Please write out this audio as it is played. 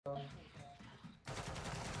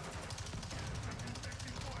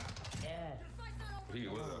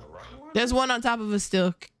There's one on top of us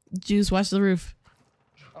still. Juice, watch the roof.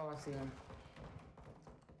 Oh, I see him.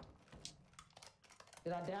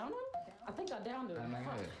 Did I down him? I think I downed him.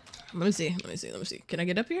 Let me see. Can I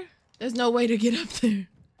get up here? There's no way to get up there.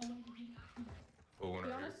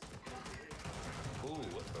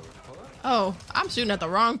 Oh, I'm shooting at the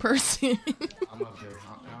wrong person. I'm up here.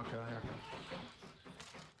 Okay.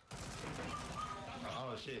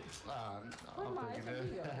 Oh shit.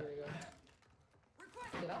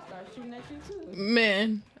 Did I start shooting at you too?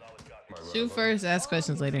 Man. Shoot first, ask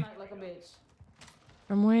questions later. Like a bitch.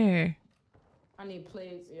 From where? I need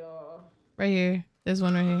plates, y'all. Right here. There's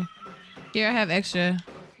one right here. Here, I have extra.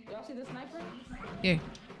 Y'all see the sniper? Here.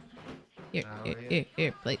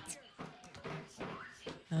 Here, plates.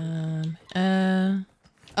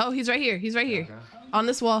 Oh, he's right here. Okay. On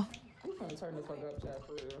this wall. I'm trying to turn the fuck up, chat,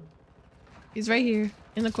 for real. He's right here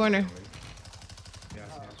in the corner.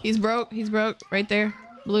 He's broke. Right there.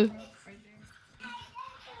 Blue.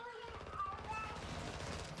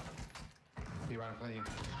 He right in front of you.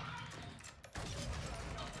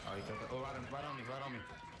 Oh, he took it. Oh, right on me.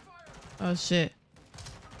 Oh shit.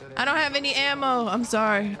 I don't have any ammo. I'm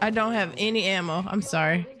sorry. I don't have any ammo. I'm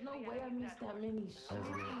sorry. There's no way I missed that many shots.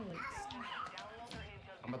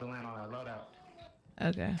 I'm about to land on that loadout.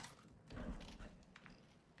 Okay.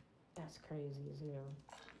 That's crazy as hell.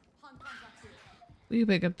 We can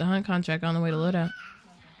pick up the hunt contract on the way to loadout.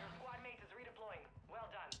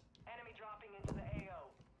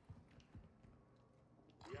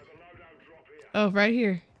 Oh, right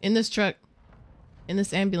here. In this truck. In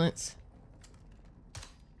this ambulance.